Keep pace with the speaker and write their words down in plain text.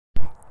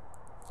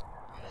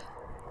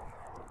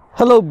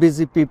Hello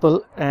busy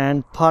people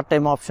and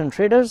part-time option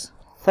traders.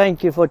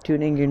 Thank you for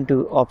tuning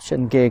into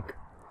Option Gig.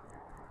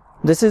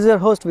 This is your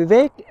host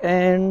Vivek,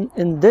 and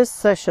in this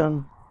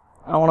session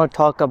I want to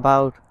talk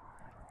about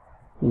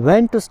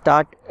when to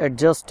start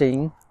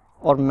adjusting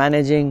or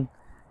managing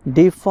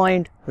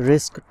defined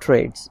risk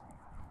trades.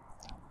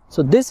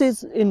 So this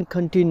is in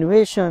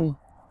continuation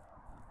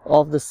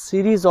of the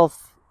series of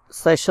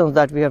sessions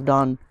that we have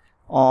done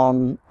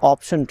on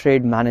option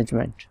trade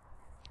management.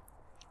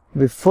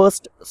 We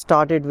first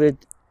started with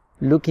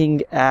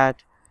looking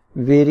at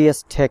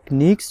various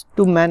techniques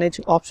to manage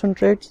option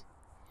trades.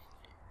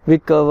 We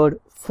covered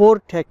 4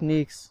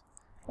 techniques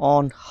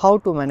on how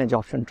to manage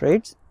option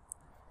trades.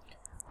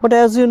 But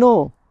as you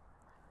know,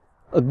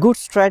 a good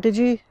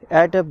strategy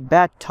at a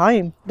bad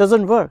time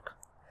doesn't work.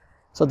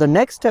 So the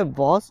next step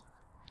was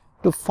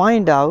to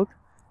find out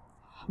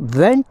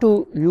when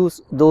to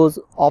use those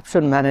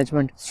option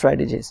management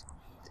strategies.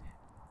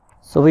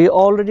 So we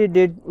already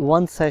did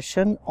one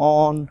session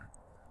on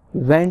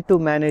when to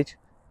manage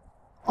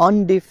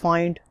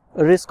undefined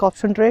risk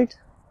option trades,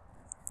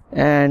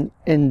 and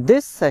in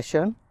this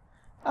session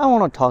I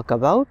want to talk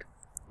about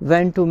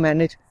when to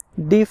manage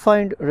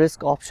defined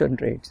risk option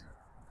trades.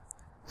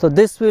 So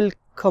this will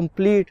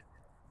complete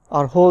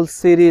our whole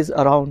series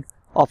around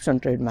option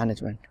trade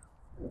management.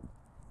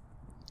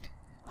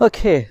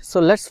 Okay,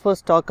 so let's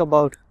first talk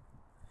about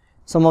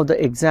some of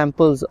the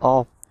examples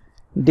of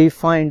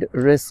defined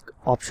risk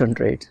option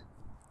trades.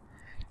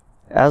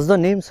 As the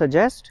name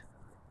suggests,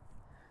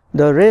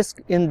 the risk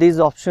in these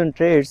option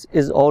trades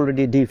is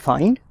already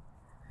defined.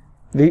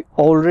 We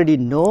already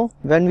know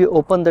when we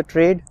open the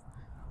trade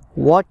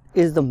what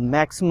is the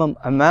maximum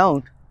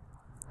amount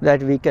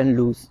that we can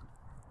lose.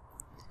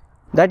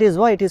 That is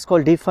why it is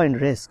called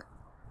defined risk.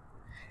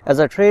 As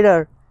a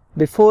trader,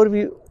 before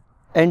we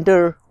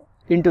enter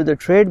into the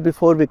trade,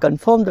 before we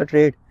confirm the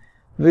trade,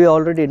 we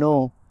already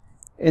know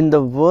in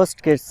the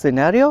worst case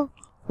scenario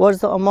what's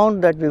the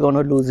amount that we're going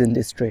to lose in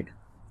this trade.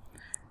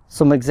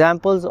 Some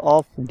examples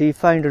of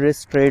defined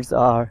risk trades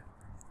are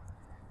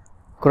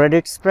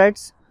credit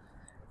spreads,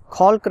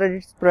 call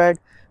credit spread,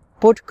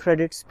 put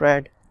credit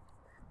spread,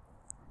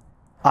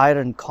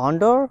 iron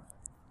condor,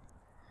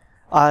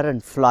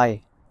 iron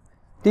fly.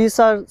 These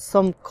are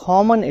some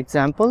common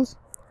examples.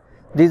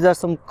 These are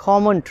some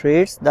common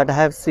trades that I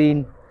have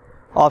seen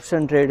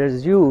option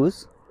traders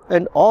use,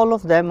 and all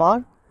of them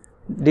are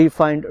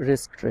defined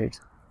risk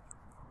trades.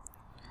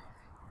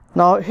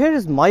 Now here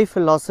is my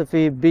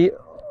philosophy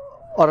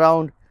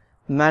around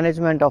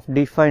management of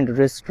defined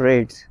risk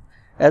trades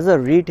as a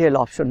retail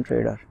option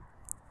trader.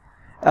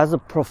 As a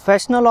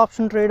professional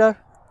option trader,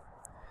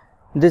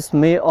 this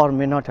may or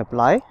may not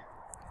apply,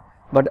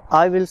 but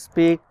I will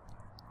speak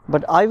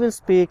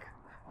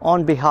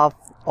on behalf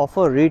of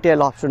a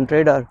retail option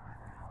trader,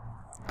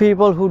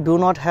 people who do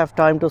not have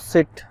time to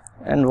sit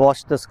and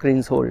watch the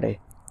screens whole day.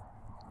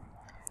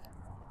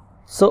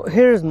 So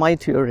here is my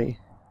theory.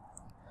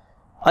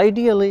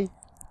 Ideally,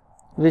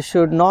 we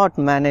should not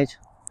manage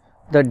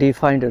the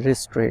defined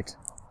risk trades.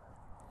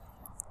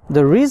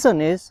 The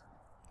reason is,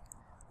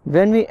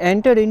 when we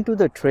entered into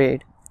the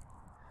trade,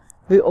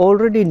 we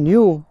already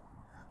knew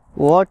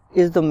what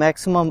is the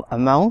maximum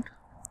amount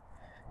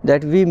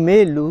that we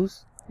may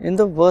lose in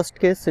the worst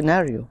case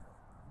scenario.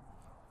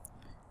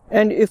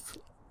 And if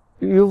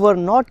you were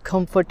not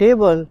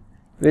comfortable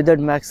with that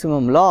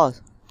maximum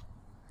loss,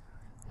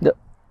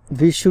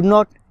 we should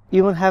not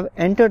even have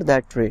entered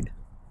that trade.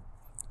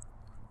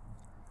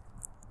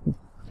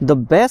 The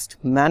best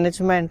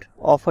management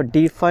of a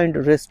defined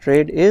risk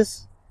trade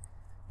is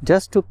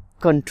just to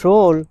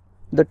control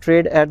the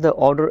trade at the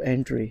order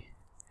entry.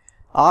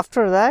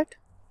 After that,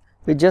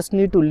 we just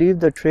need to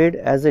leave the trade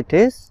as it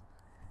is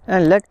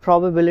and let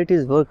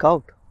probabilities work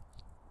out.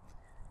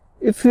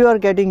 If you are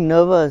getting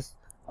nervous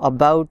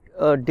about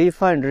a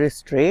defined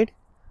risk trade,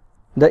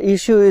 the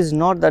issue is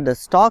not that the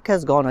stock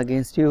has gone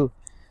against you.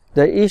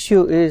 The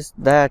issue is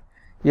that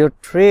your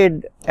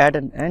trade at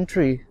an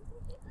entry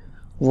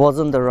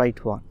wasn't the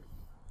right one.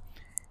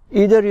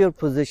 Either your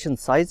position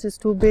size is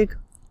too big,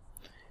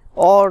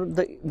 or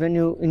when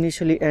you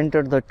initially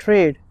entered the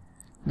trade,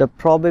 the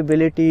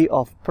probability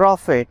of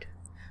profit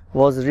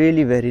was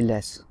really very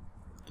less.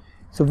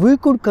 So we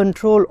could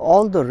control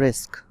all the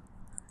risk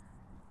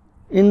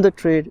in the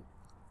trade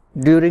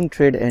during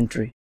trade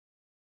entry.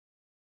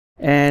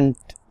 And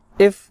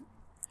if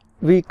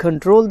we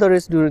control the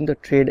risk during the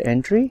trade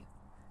entry,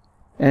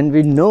 and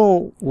we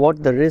know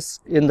what the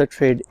risk in the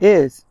trade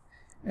is,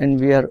 and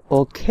we are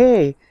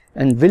okay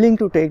and willing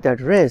to take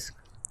that risk,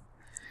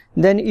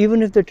 then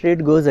even if the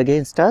trade goes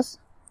against us,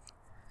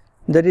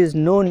 there is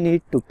no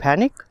need to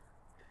panic.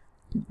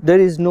 There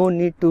is no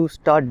need to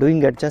start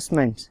doing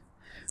adjustments,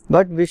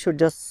 but we should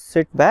just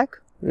sit back,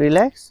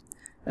 relax,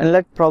 and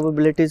let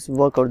probabilities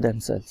work out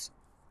themselves.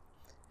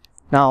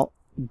 Now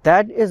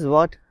that is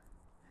what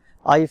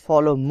I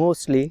follow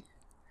mostly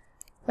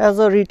as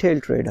a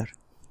retail trader.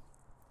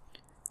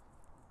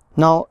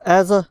 Now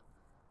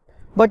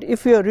but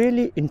if you are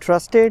really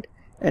interested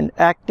and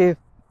active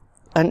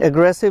and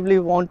aggressively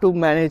want to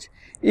manage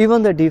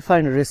even the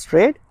defined risk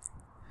trade,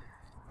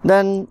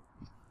 then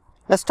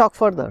let's talk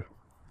further.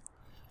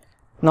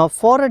 Now,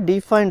 for a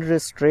defined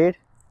risk trade,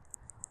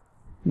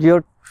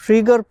 your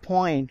trigger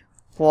point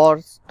for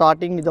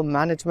starting the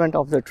management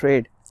of the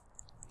trade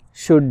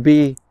should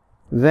be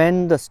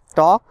when the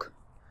stock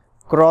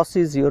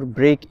crosses your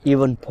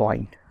break-even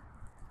point.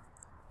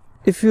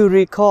 If you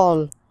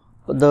recall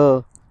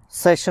the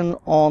session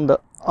on the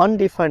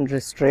undefined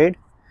risk trade,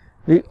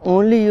 we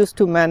only used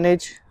to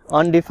manage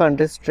undefined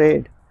risk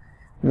trade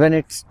when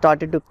it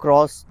started to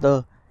cross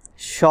the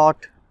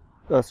short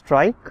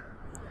strike.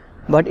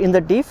 But in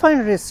the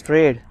defined risk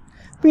trade,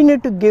 we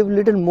need to give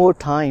little more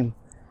time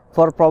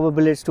for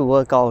probabilities to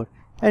work out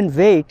and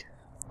wait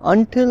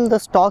until the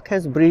stock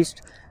has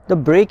breached the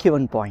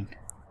break-even point.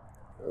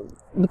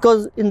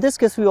 Because in this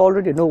case, we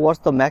already know what's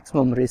the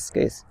maximum risk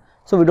case,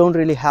 so we don't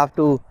really have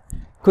to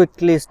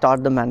quickly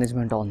start the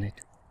management on it.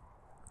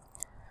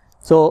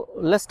 So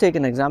let's take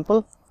an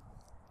example.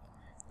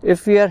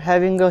 If we are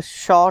having a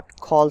short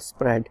call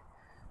spread,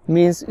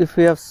 means if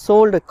we have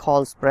sold a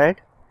call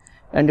spread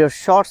and your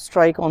short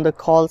strike on the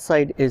call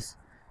side is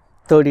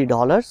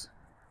 $30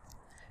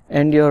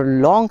 and your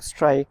long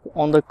strike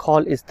on the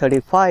call is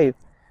 35,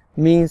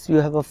 means you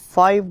have a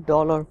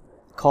 $5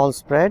 call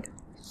spread.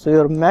 So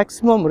your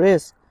maximum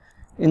risk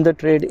in the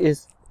trade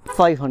is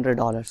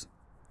 $500.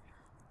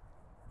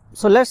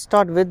 So let's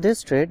start with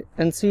this trade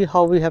and see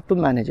how we have to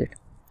manage it.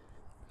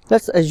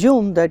 Let's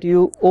assume that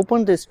you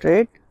opened this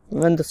trade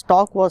when the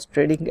stock was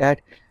trading at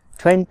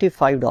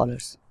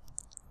 $25.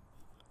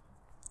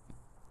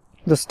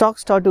 The stock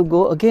starts to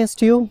go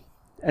against you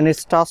and it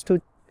starts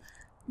to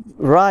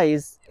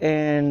rise,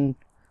 and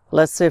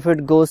let's say if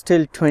it goes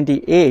till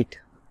 28,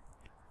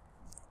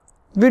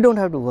 we don't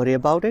have to worry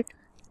about it.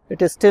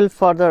 It is still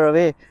further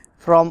away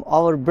from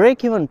our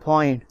break-even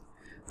point,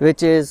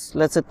 which is,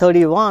 let's say,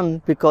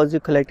 31, because you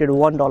collected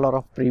 $1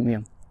 of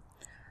premium.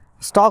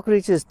 Stock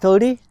reaches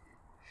 30.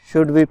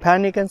 Should we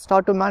panic and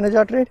start to manage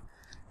our trade?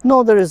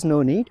 No, there is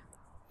no need.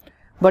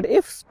 But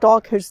if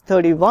stock hits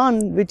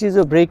 31, which is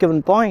a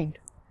break-even point,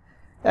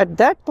 at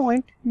that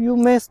point you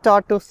may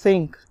start to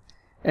think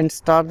and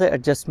start the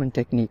adjustment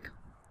technique.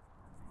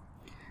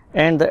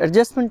 And the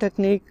adjustment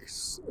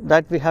techniques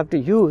that we have to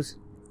use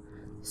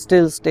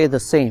still stay the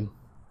same.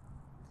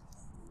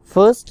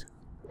 First,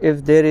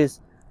 if there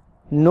is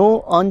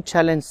no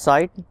unchallenged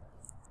side,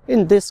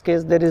 in this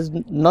case there is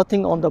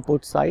nothing on the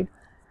put side,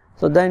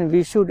 so then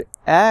we should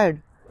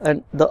add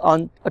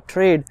a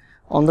trade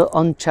on the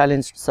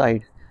unchallenged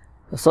side.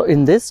 So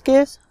in this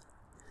case,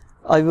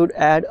 I would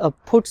add a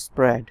put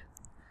spread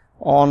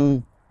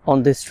on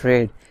this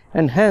trade,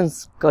 and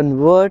hence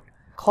convert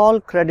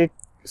call credit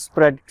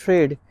spread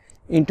trade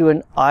into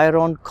an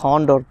iron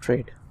condor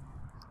trade.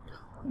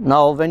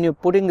 Now when you're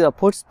putting the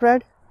put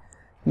spread,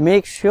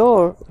 make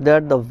sure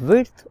that the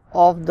width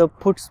of the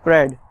put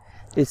spread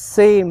is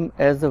same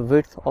as the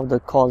width of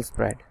the call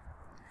spread.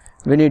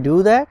 When you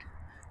do that,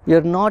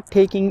 you're not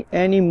taking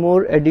any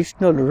more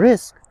additional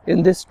risk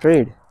in this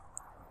trade,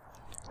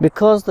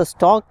 because the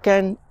stock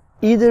can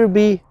either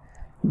be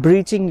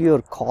breaching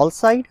your call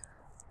side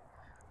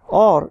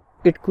or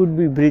it could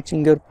be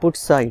breaching your put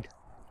side,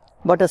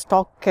 but a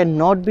stock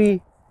cannot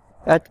be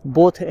at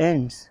both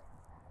ends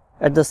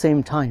at the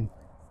same time.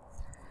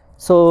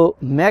 So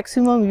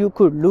maximum you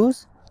could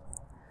lose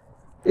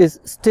is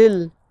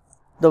still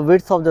the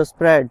width of the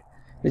spread,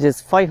 which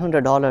is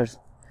 $500,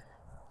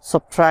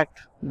 subtract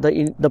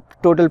the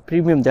total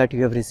premium that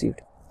you have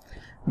received.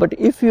 But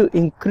if you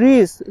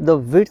increase the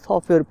width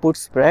of your put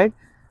spread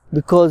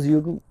because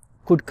you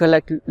could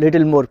collect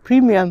little more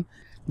premium,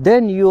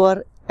 then you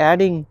are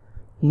adding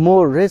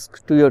more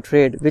risk to your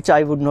trade, which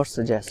I would not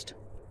suggest.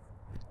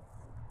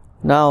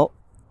 Now,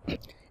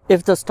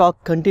 if the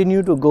stock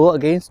continue to go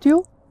against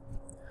you,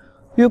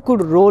 you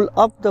could roll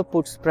up the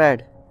put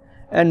spread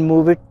and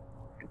move it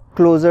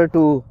closer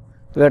to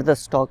where the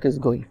stock is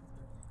going.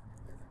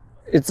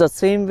 It's the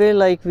same way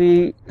like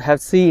we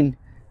have seen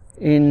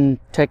in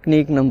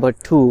technique number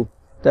 2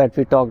 that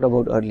we talked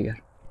about earlier.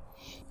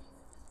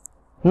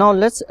 Now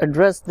let's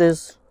address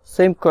this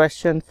same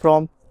question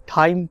from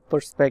time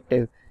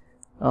perspective,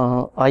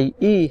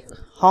 i.e.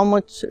 how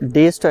much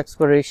days to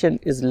expiration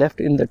is left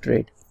in the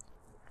trade.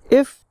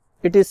 If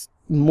it is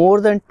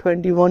more than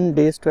 21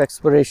 days to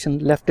expiration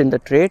left in the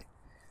trade,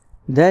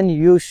 then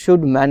you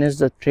should manage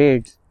the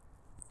trades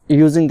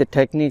using the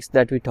techniques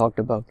that we talked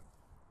about.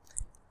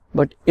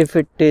 But if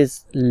it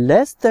is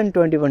less than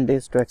 21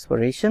 days to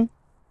expiration,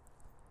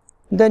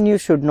 then you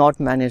should not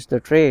manage the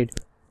trade.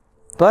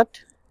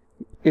 But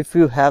if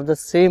you have the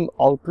same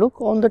outlook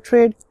on the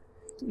trade,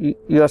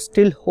 you are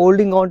still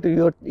holding on to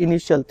your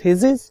initial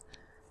thesis,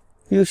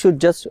 you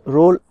should just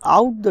roll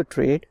out the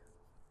trade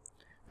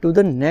to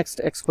the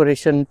next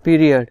expiration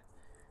period,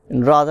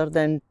 and rather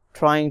than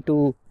trying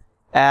to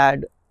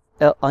add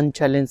an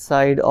unchallenged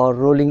side or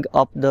rolling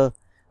up the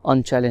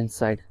unchallenged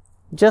side.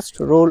 Just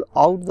roll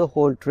out the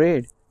whole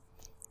trade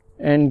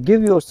and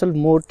give yourself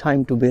more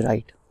time to be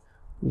right.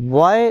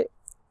 Why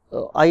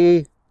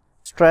I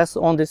stress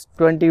on this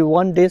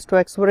 21 days to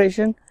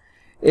expiration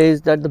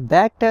is that the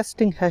back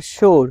testing has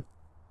showed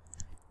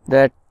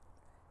that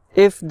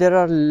if there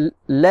are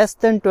less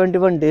than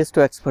 21 days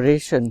to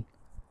expiration,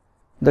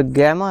 the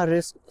gamma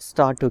risk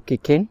start to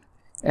kick in,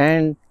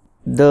 and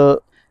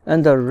the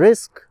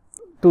risk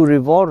to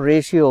reward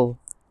ratio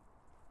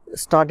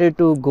started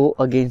to go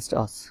against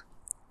us.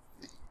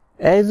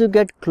 As you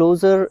get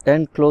closer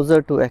and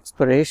closer to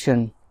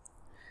expiration,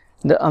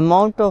 the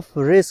amount of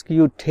risk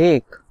you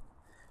take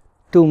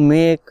to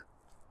make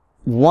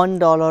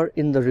 $1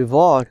 in the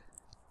reward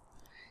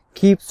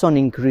keeps on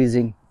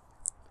increasing.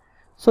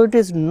 So it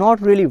is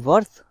not really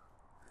worth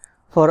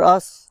for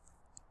us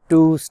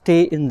to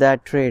stay in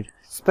that trade,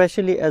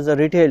 especially as a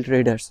retail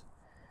traders.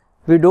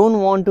 We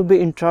don't want to be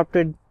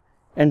interrupted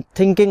and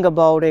thinking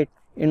about it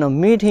in a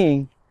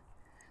meeting,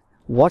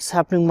 what's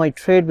happening to my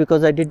trade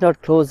because I did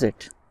not close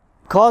it.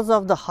 Because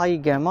of the high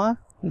gamma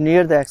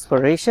near the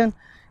expiration,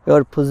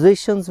 your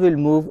positions will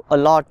move a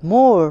lot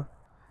more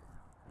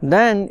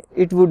than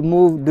it would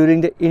move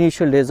during the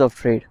initial days of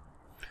trade.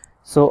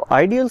 So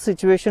ideal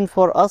situation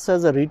for us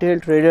as a retail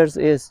traders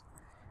is,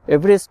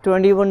 if it is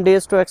 21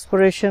 days to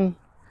expiration,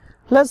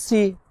 let's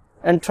see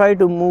and try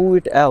to move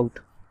it out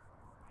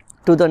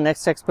to the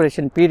next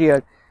expiration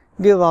period,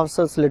 give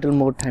ourselves little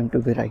more time to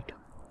be right.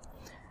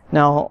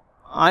 Now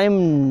I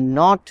am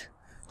not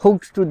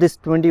hooked to this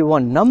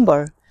 21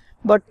 number,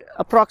 but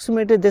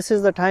approximately this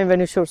is the time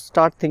when you should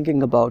start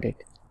thinking about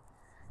it.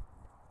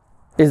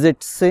 Is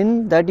it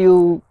sin that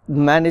you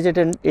manage it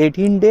in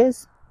 18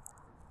 days?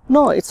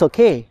 No, it's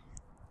okay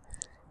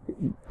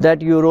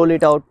that you roll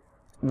it out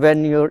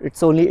when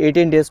it's only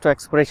 18 days to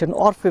expiration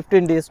or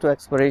 15 days to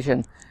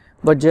expiration,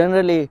 but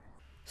generally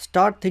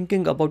start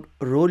thinking about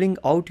rolling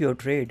out your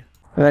trade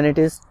when it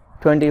is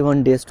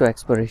 21 days to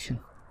expiration.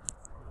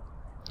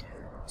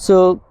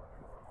 So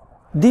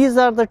these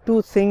are the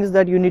two things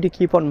that you need to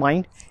keep on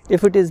mind.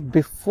 If it is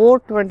before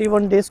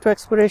 21 days to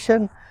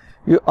expiration,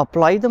 you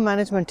apply the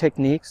management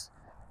techniques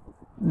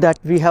that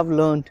we have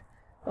learned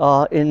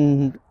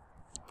in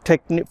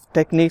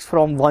techniques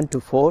from 1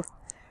 to 4.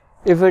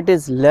 If it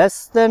is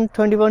less than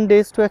 21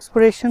 days to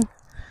expiration,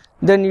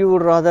 then you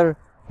would rather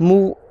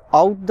move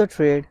out the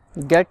trade,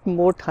 get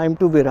more time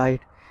to be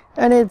right.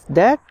 And if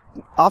that,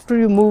 after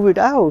you move it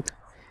out,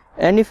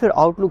 and if your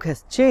outlook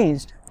has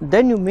changed,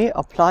 then you may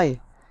apply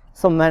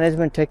some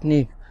management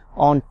technique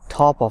on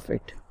top of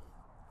it.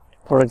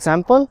 For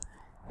example,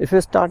 if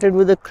you started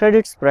with a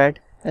credit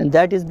spread and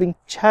that is being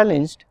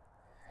challenged,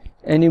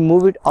 and you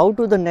move it out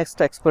to the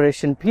next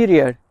expiration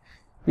period,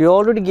 you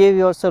already gave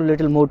yourself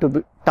little more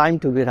time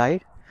to be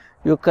right.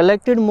 You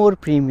collected more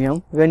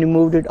premium when you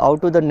moved it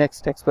out to the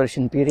next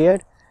expiration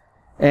period,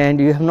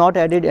 and you have not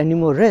added any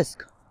more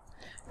risk.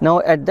 Now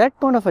at that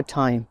point of a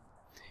time,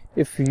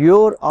 if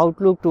your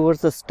outlook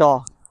towards the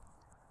stock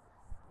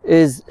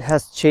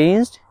has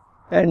changed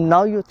and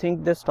now you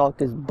think the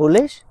stock is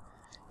bullish,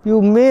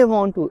 you may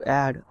want to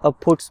add a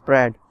put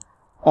spread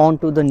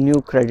onto the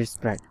new credit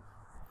spread.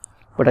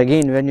 But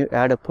again, when you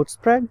add a put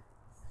spread,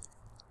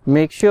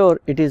 make sure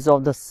it is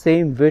of the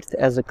same width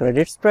as a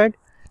credit spread,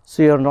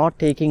 so you are not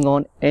taking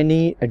on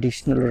any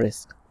additional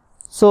risk.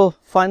 So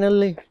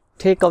finally,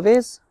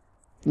 takeaways: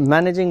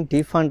 managing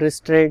defined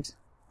risk trades,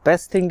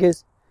 best thing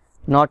is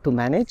not to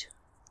manage.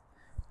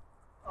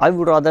 I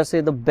would rather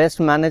say the best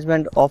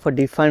management of a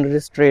defined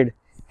risk trade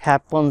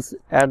happens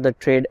at the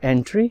trade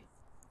entry.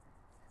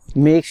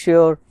 Make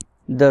sure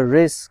the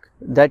risk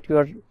that you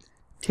are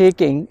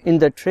taking in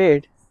the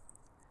trade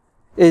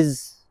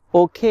is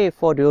okay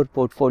for your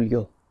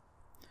portfolio.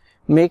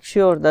 Make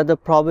sure that the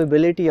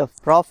probability of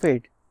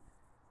profit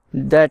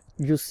that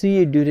you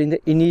see during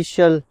the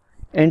initial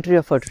entry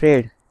of a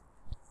trade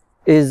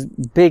is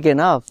big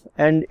enough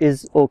and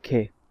is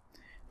okay.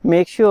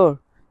 Make sure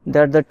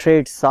that the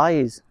trade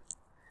size,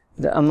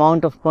 the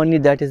amount of money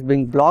that is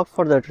being blocked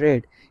for the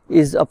trade,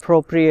 is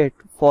appropriate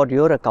for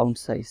your account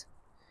size.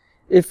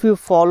 If you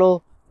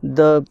follow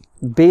the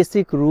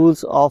basic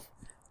rules of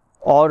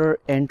order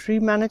entry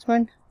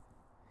management,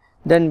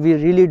 then we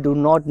really do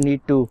not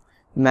need to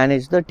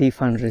manage the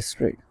defined risk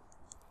trade.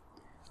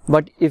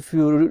 But if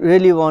you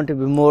really want to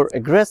be more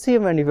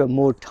aggressive and you have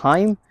more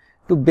time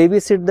to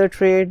babysit the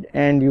trade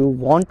and you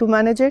want to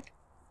manage it,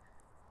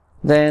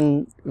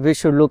 then we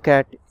should look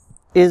at,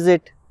 is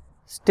it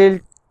still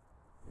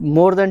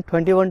more than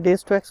 21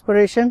 days to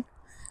expiration?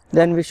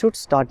 Then we should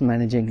start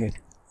managing it.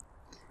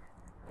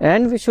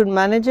 And we should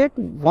manage it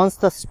once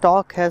the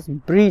stock has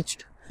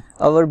breached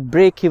our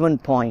break-even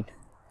point,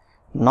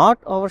 not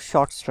our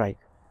short strike,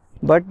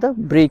 but the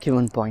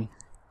break-even point.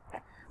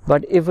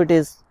 But if it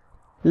is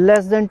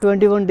less than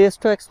 21 days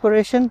to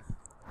expiration,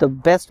 the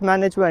best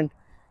management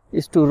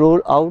is to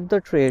roll out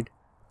the trade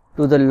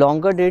to the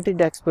longer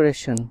dated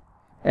expiration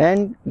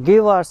and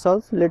give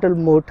ourselves little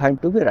more time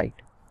to be right.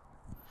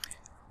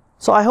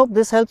 So I hope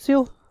this helps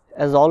you.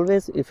 As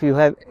always, if you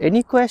have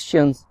any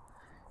questions,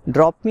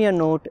 drop me a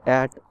note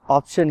at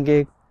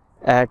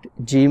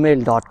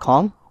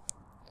optiongig@gmail.com.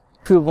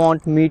 If you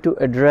want me to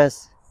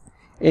address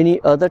any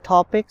other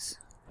topics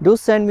Do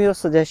send me your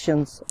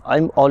suggestions.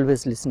 I'm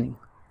always listening.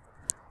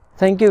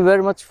 Thank you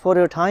very much for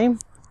your time.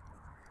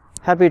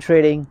 Happy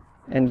trading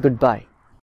and goodbye.